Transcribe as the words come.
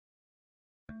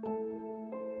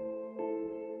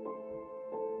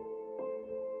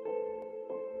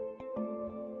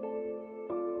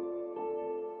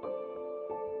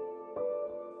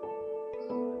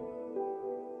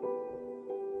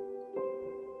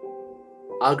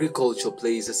Agriculture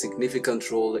plays a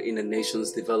significant role in a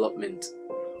nation's development.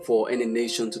 For any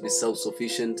nation to be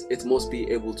self-sufficient, it must be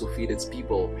able to feed its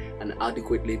people and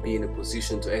adequately be in a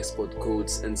position to export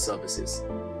goods and services.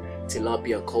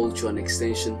 Tilapia culture and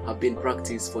extension have been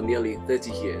practiced for nearly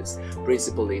 30 years,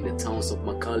 principally in the towns of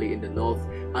Makali in the north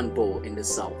and Bo in the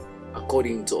south.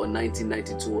 According to a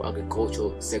 1992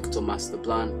 agricultural sector master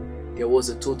plan, there was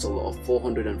a total of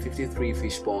 453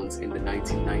 fish ponds in the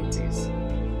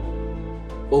 1990s.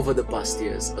 Over the past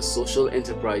years, a social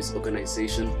enterprise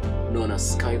organization known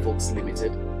as Skyfox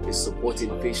Limited is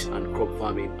supporting fish and crop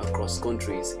farming across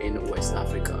countries in West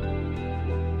Africa.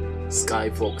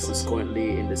 Skyfox is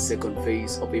currently in the second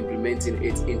phase of implementing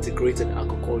its integrated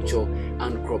aquaculture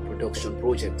and crop production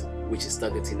project, which is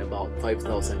targeting about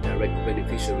 5,000 direct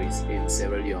beneficiaries in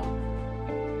Sierra Leone.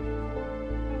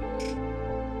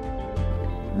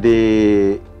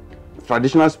 The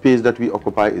traditional space that we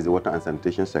occupy is the water and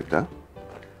sanitation sector.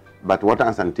 But water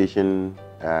and sanitation,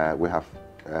 we have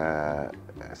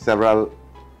several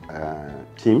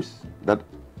teams that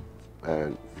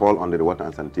fall under the water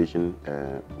and sanitation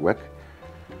work.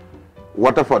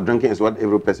 Water for drinking is what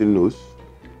every person knows,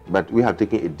 but we have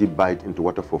taken a deep bite into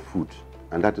water for food,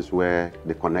 and that is where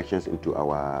the connections into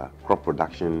our crop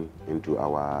production, into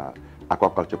our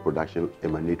aquaculture production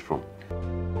emanate from.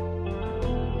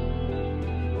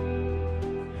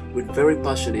 With very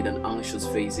passionate and anxious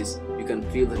faces, you can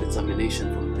feel the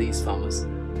determination from these farmers,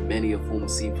 many of whom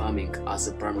see farming as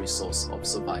a primary source of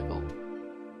survival.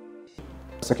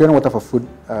 Securing water for food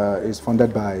is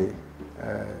funded by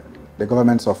the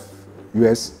governments of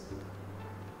US,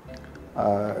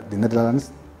 the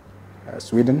Netherlands,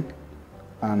 Sweden,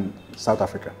 and South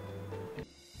Africa.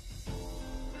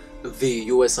 The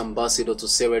U.S. ambassador to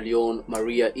Sierra Leone,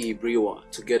 Maria E. Brewer,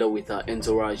 together with her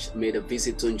entourage, made a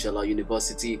visit to Njala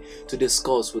University to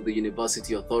discuss with the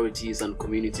university authorities and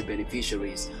community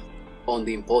beneficiaries on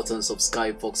the importance of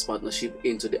Skyfox partnership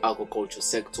into the aquaculture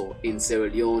sector in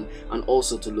Sierra Leone, and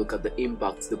also to look at the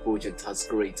impact the project has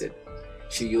created.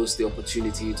 She used the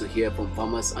opportunity to hear from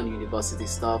farmers and university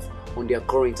staff on their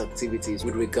current activities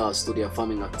with regards to their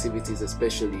farming activities,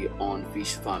 especially on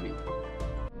fish farming.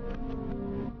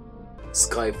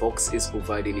 Skyfox is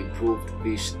providing improved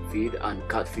fish feed and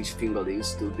catfish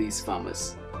fingerlings to these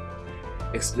farmers.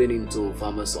 Explaining to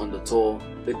farmers on the tour,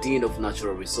 the Dean of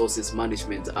Natural Resources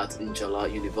Management at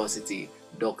Njala University,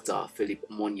 Dr. Philip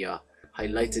Monya,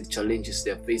 highlighted challenges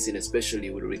they are facing, especially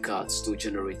with regards to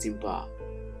generating power.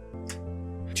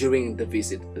 During the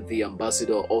visit, the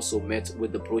ambassador also met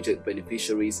with the project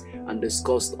beneficiaries and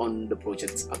discussed on the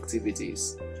project's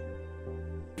activities.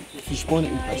 Fish pond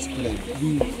in particular,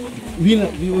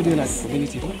 we all do like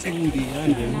community. Don't tell me they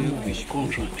run the real fish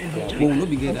contract, but we'll not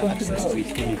be getting access to it.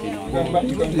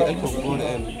 Because the help of God,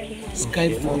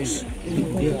 Skyfox, the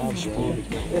fish pond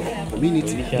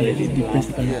community,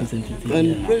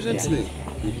 and presently,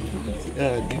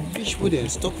 the fish food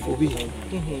and stock for we,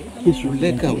 you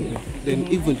let them, then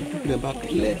even the people about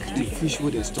collect the fish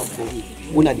food and stock for we.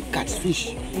 One of the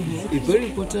catfish, it's very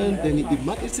important, then it's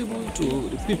marketable to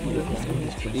the people.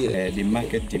 The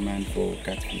market demand for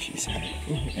catfish is high,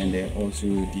 and also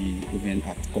even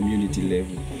at community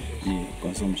level, the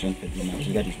consumption per demand.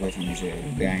 So that is what he is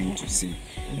trying to see.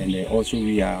 And also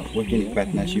we are working in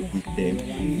partnership with them,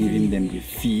 giving them the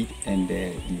feed and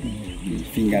the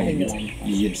fingerlings.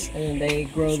 Yes. And they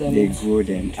grow them. They grow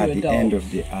them at the end of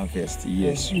the harvest.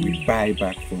 Yes, we buy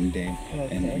back from them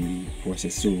and we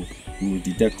process. So we will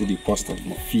deduct the cost of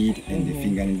the feed and the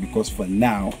fingerling, because for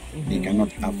now they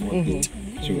cannot afford it.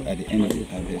 So at the end of the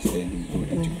harvest, then we go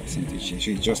into percentage.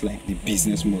 So it's just like the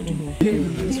business model.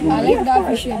 I like that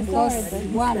fish because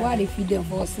one they feed them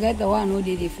first. Let the one who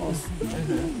did it first.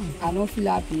 I don't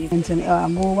feel happy. I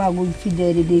go feed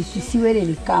them. They see where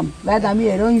they come. But I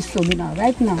mean, I don't use to me now.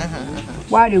 Right now,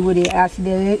 why they go? They ask.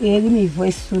 They give me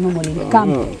voice so nobody they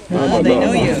come. They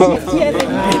know you.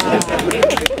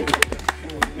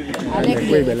 I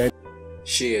like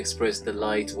She expressed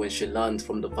delight when she learned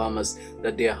from the farmers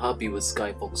that they are happy with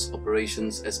Skyfox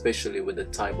operations, especially with the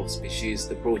type of species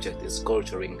the project is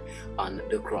culturing and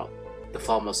the crop. The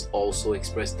farmers also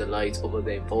expressed delight over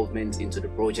their involvement into the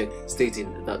project,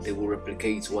 stating that they will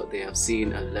replicate what they have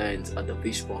seen and learned at the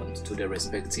fish pond to their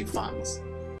respective farms.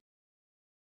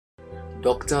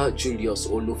 Dr. Julius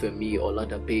Olufemi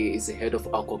Oladape is the head of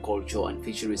aquaculture and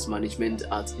fisheries management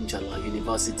at Njala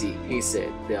University. He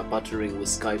said they are partnering with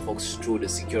Skyfox through the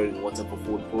Securing Water for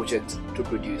Food project to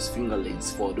produce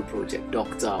fingerlings for the project.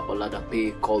 Dr.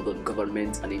 Oladape called on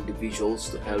government and individuals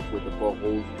to help with a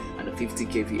borehole and a 50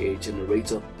 kVA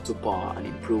generator to power an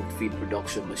improved feed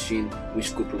production machine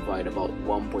which could provide about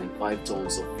 1.5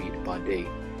 tons of feed per day.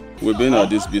 We've been at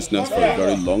this business for a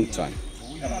very long time.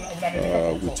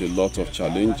 With a lot of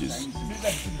challenges,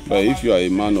 but if you are a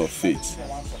man of faith,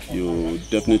 you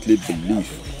definitely believe,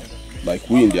 like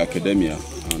we in the academia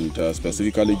and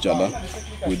specifically Jala,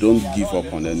 we don't give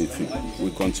up on anything. We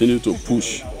continue to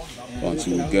push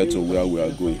until we get to where we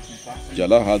are going.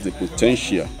 Jala has the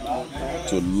potential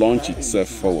to launch itself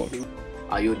forward.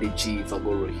 Ayodeji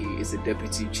Fagorohi is the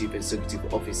Deputy Chief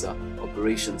Executive Officer,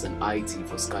 Operations and IT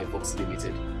for Skyfox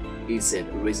Limited. He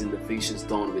said raising the fish is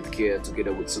done with care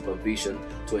together with supervision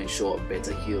to ensure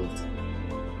better yield.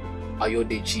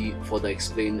 Ayodeji further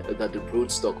explained that the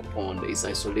broodstock pond is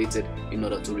isolated in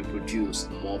order to reproduce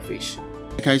more fish.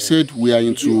 Like I said, we are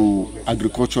into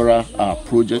agricultural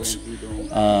projects.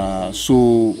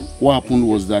 So what happened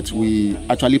was that we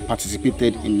actually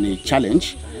participated in a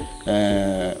challenge,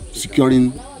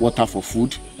 securing water for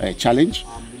food challenge,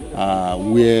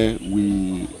 where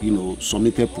we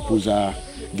submitted proposal,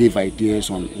 gave ideas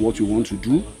on what we want to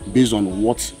do based on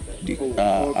what they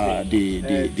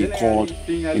called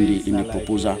in the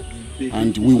proposal,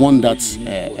 and we won that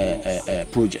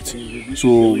project.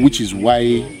 So which is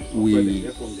why we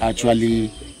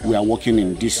are working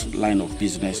in this line of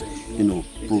business,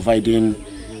 providing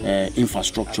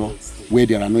infrastructure. Where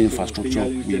there are no infrastructure,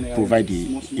 we provide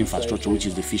the infrastructure, which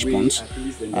is the fish ponds.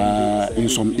 In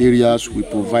some areas, we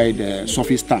provide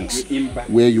surface tanks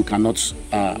where you cannot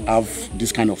have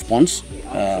this kind of ponds.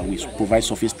 We provide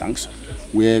surface tanks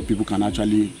where people can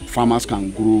farmers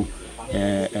can grow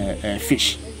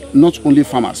fish. Not only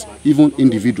farmers, even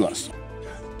individuals.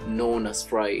 Known as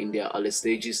fry in their early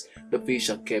stages, the fish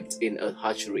are kept in a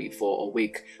hatchery for a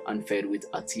week and fed with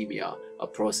artemia, a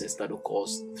process that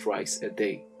occurs thrice a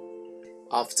day.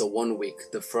 After 1 week,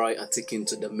 the fry are taken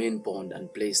to the main pond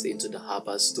and placed into the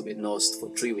harbors to be nursed for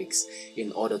 3 weeks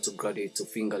in order to graduate to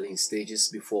fingerling stages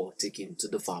before taken to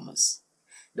the farmers.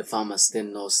 The farmers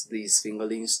then nurse these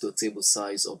fingerlings to table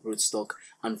size of broodstock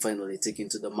and finally taken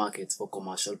to the market for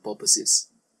commercial purposes.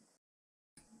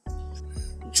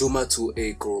 Jumatu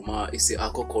A. Kuruma is the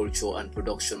aquaculture and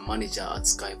production manager at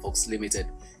Skyfox Limited.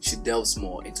 She delves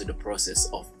more into the process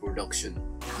of production.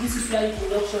 This is where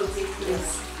production takes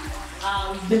place.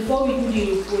 Before we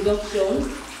do the production,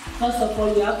 first of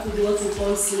all, we have to do what we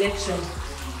call selection.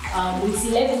 We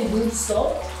select the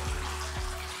broodstock,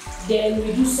 then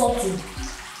we do sorting.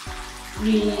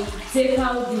 We take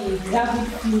out the gravid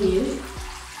female,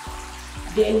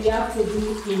 then we have to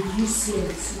do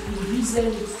inducement. We induce them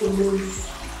with hormones.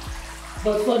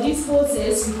 But for this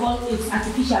process, we call it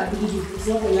artificial breeding. It's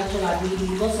not a natural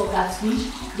breeding because of catfish.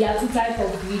 There are two types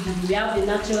of breeding. We have the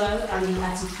natural and the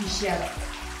artificial.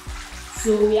 So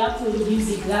we have to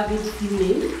reduce the gravid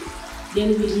female, then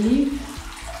we leave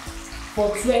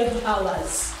for 12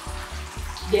 hours.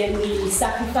 Then we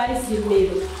sacrifice the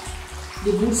male,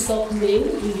 the broodstock male.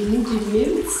 We remove the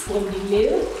males from the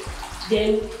male.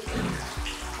 Then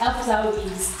after we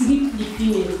strip the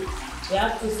female, we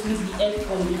have to strip the egg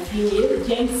from the female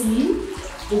gently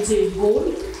into a bowl.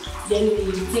 Then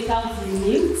we take out the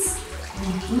males, we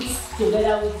put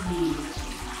together with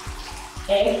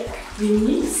the egg, we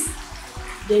mix.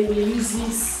 Then we use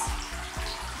this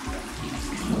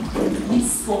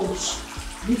sponge.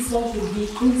 This sponge will be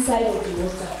inside of the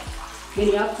water. Then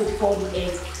you have to pour the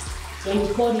egg. When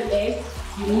you pour the egg,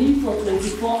 you leave for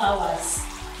 24 hours.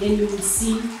 Then you will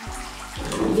see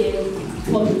them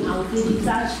coming out. They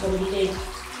detach from the egg.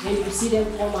 Then you see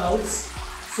them come out.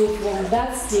 So from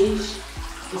that stage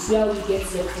is where we get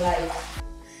the fly.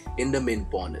 In the main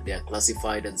pond, they are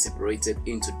classified and separated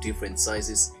into different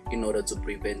sizes in order to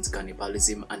prevent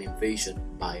cannibalism and invasion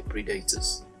by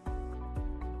predators.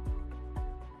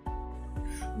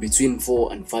 Between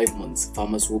 4 and 5 months,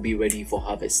 farmers will be ready for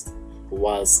harvest.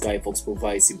 While Skyfox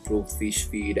provides improved fish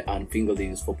feed and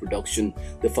fingerlings for production,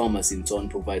 the farmers in turn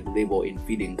provide labor in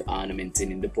feeding and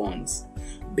maintaining the ponds.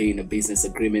 Being a business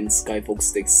agreement,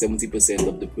 Skyfox takes 70%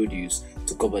 of the produce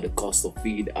to cover the cost of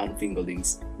feed and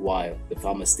fingerlings, while the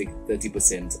farmers take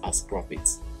 30% as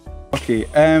profits. Okay,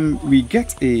 we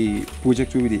get a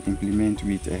project where we implement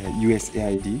with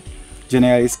USAID.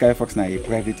 Generally, Skyfox is a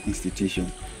private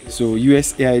institution. So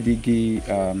USAID gave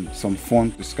some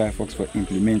funds to Skyfox for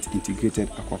implement integrated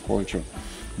aquaculture.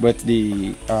 But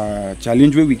the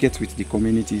challenge where we get with the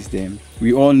communities, them,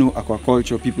 we all know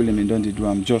aquaculture, people in don't do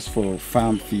them just for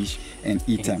farm fish and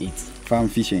eat them. Farm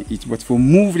fish and eat. But for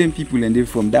move them people and they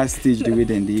from that stage the way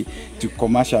then they to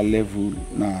commercial level,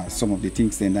 some of the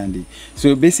things then they.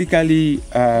 So basically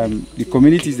the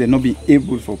communities they not be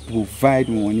able to provide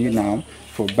money now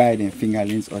for buy them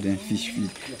fingerlings or them fish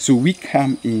feed. So we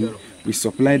come in, we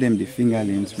supply them the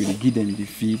fingerlings, we give them the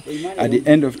feed. At the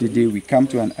end of the day, we come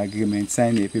to an agreement,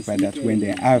 sign a paper that when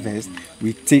they harvest,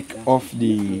 we take off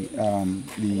the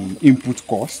input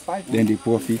cost, then the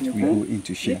profit will go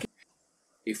into share.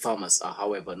 If farmers are,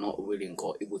 however, not willing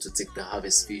or able to take the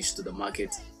harvest fish to the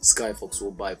market, Skyfox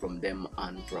will buy from them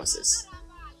and process.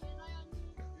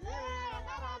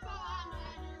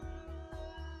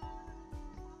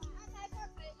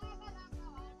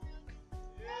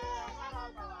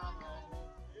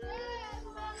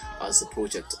 As the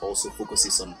project also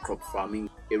focuses on crop farming,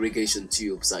 irrigation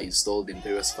tubes are installed in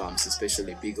various farms,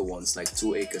 especially bigger ones like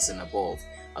 2 acres and above,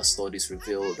 as studies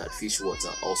reveal that fish water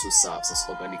also serves as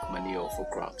organic manure for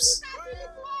crops.